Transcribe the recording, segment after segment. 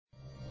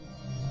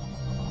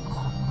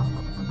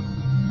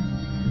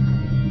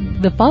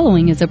The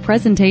following is a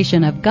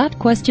presentation of Got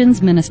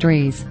Questions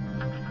Ministries.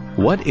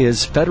 What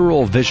is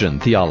Federal Vision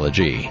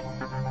Theology?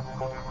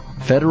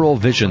 Federal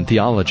Vision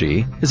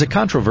Theology is a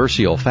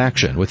controversial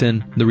faction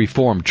within the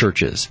Reformed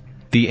churches.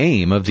 The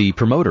aim of the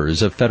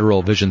promoters of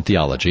Federal Vision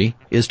Theology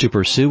is to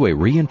pursue a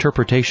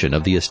reinterpretation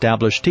of the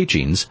established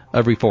teachings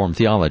of Reformed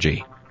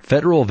theology.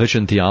 Federal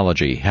Vision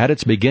Theology had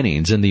its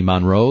beginnings in the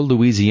Monroe,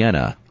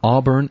 Louisiana,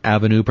 Auburn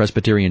Avenue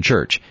Presbyterian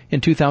Church in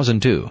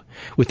 2002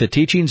 with the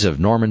teachings of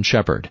Norman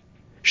Shepherd.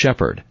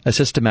 Shepherd, a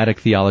systematic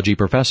theology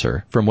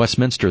professor from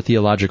Westminster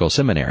Theological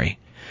Seminary,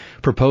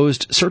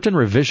 proposed certain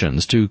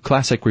revisions to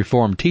classic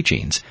Reformed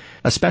teachings,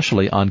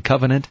 especially on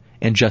covenant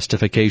and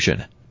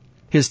justification.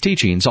 His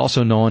teachings,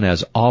 also known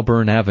as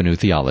Auburn Avenue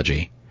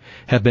Theology,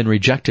 have been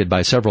rejected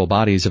by several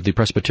bodies of the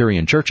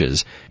Presbyterian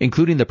churches,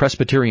 including the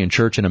Presbyterian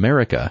Church in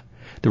America,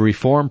 the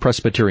Reformed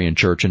Presbyterian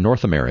Church in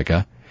North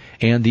America,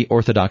 and the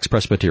Orthodox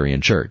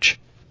Presbyterian Church.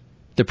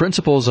 The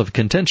principles of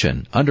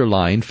contention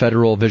underlying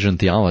Federal Vision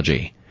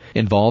Theology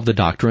involve the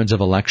doctrines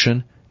of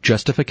election,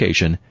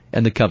 justification,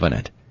 and the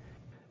covenant.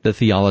 The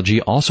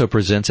theology also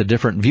presents a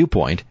different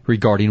viewpoint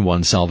regarding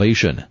one's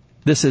salvation.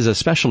 This is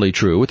especially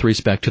true with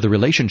respect to the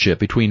relationship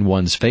between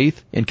one's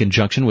faith in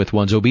conjunction with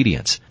one's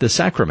obedience, the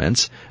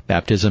sacraments,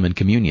 baptism and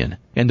communion,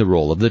 and the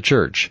role of the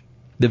church.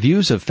 The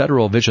views of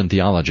Federal Vision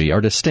Theology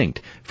are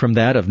distinct from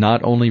that of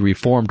not only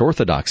Reformed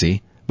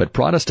Orthodoxy, but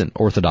Protestant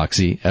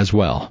Orthodoxy as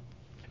well.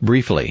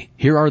 Briefly,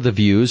 here are the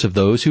views of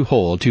those who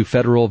hold to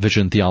Federal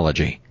Vision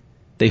Theology.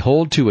 They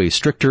hold to a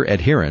stricter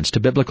adherence to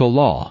biblical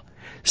law,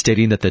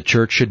 stating that the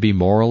church should be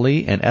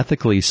morally and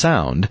ethically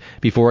sound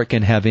before it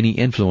can have any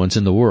influence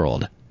in the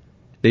world.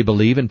 They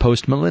believe in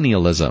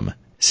postmillennialism,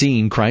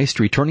 seeing Christ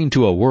returning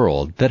to a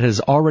world that has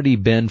already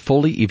been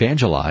fully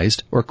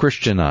evangelized or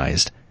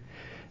Christianized.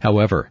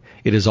 However,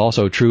 it is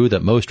also true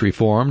that most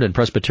Reformed and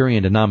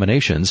Presbyterian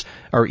denominations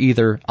are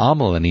either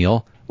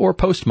amillennial or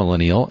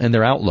postmillennial in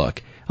their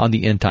outlook on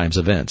the end times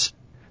events.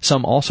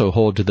 Some also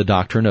hold to the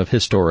doctrine of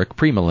historic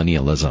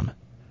premillennialism.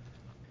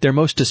 Their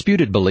most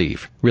disputed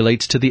belief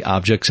relates to the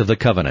objects of the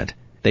covenant.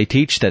 They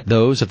teach that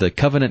those of the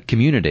covenant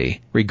community,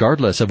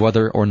 regardless of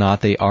whether or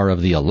not they are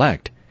of the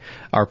elect,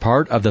 are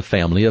part of the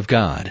family of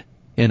God.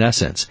 In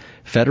essence,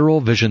 Federal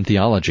Vision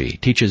Theology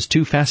teaches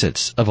two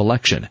facets of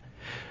election.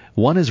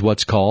 One is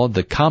what's called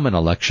the common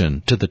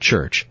election to the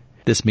church.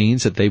 This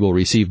means that they will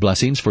receive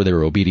blessings for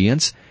their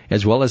obedience,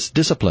 as well as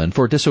discipline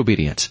for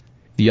disobedience.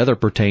 The other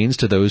pertains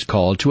to those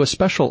called to a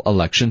special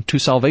election to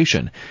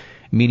salvation,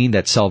 meaning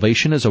that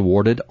salvation is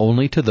awarded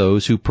only to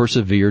those who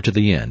persevere to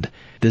the end.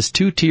 This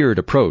two-tiered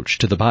approach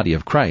to the body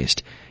of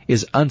Christ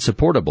is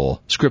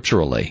unsupportable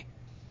scripturally.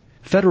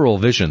 Federal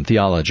Vision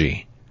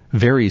Theology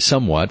varies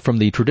somewhat from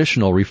the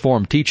traditional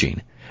Reformed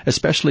teaching,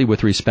 especially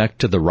with respect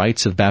to the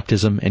rites of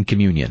baptism and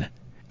communion.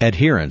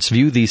 Adherents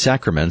view these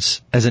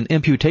sacraments as an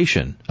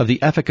imputation of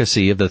the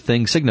efficacy of the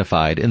thing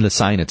signified in the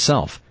sign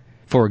itself.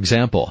 For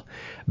example,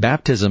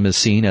 baptism is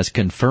seen as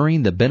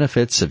conferring the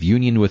benefits of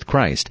union with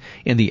Christ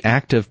in the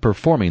act of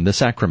performing the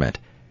sacrament.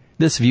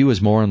 This view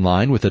is more in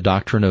line with the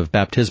doctrine of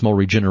baptismal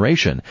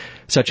regeneration,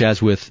 such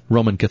as with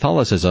Roman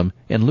Catholicism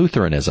and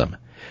Lutheranism,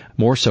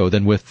 more so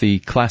than with the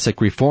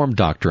classic Reformed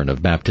doctrine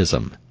of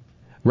baptism.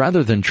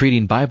 Rather than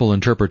treating Bible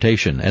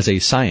interpretation as a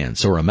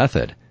science or a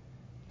method,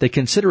 they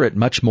consider it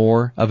much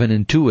more of an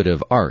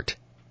intuitive art.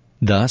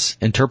 Thus,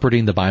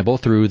 interpreting the Bible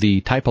through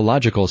the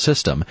typological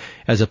system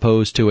as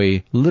opposed to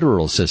a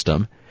literal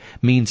system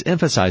means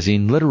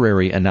emphasizing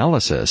literary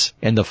analysis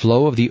and the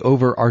flow of the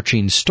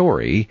overarching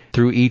story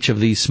through each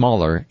of these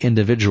smaller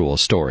individual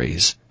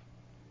stories.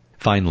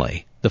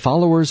 Finally, the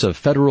followers of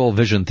Federal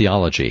Vision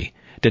Theology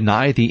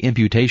deny the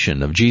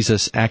imputation of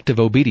Jesus' active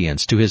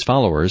obedience to his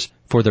followers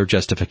for their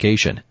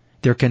justification.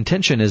 Their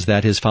contention is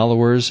that his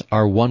followers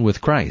are one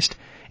with Christ,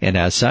 and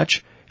as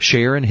such,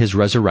 share in his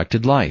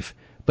resurrected life,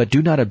 but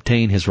do not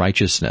obtain his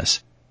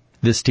righteousness.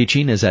 This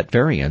teaching is at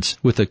variance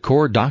with the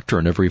core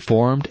doctrine of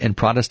Reformed and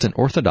Protestant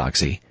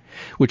Orthodoxy,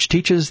 which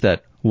teaches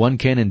that one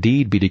can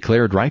indeed be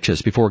declared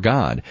righteous before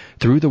God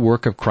through the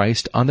work of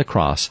Christ on the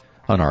cross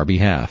on our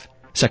behalf.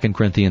 2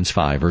 Corinthians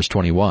 5, verse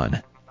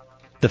 21.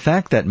 The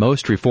fact that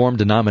most Reformed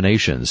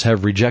denominations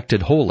have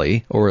rejected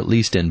wholly, or at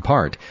least in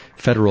part,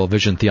 Federal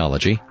Vision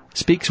Theology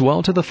speaks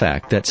well to the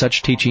fact that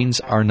such teachings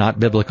are not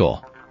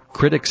biblical.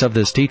 Critics of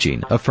this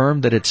teaching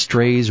affirm that it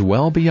strays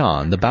well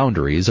beyond the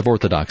boundaries of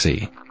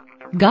orthodoxy.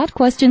 Got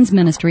Questions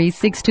Ministries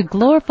seeks to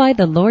glorify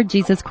the Lord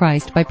Jesus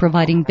Christ by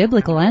providing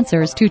biblical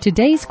answers to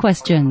today's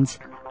questions.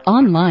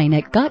 Online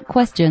at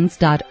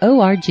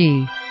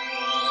gotquestions.org.